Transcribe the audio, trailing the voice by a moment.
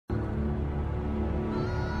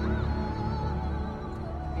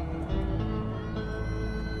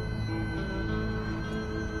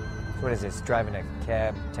What is this, driving a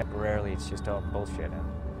cab temporarily? It's just all bullshit,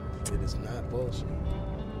 huh? It is not bullshit.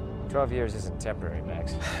 12 years isn't temporary,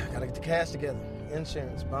 Max. Gotta get the cash together.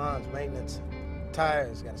 Insurance, bonds, maintenance,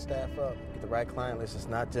 tires, gotta staff up. Get the right client list. It's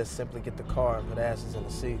not just simply get the car and put asses in the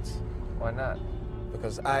seats. Why not?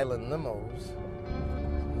 Because island limos is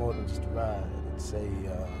more than just a ride. It's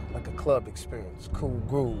like a club experience, cool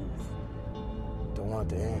groove. Don't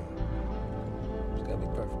want it to end. It's gotta be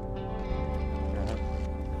perfect.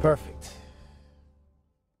 Perfect.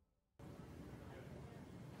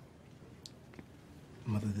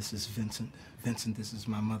 Mother, this is Vincent. Vincent, this is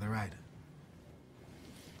my mother, Ida.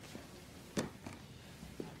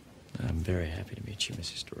 I'm very happy to meet you,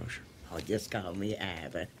 Mrs. DeRocher. Oh, just call me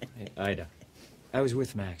Ida. Hey, Ida. I was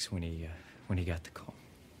with Max when he got the call.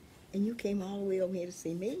 And you came all the way over here to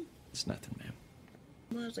see me? It's nothing, ma'am.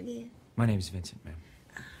 Once again? My name's Vincent, ma'am.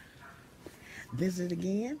 Visit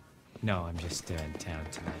again? No, I'm just in town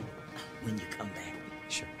tonight. When you come back.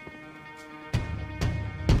 Sure.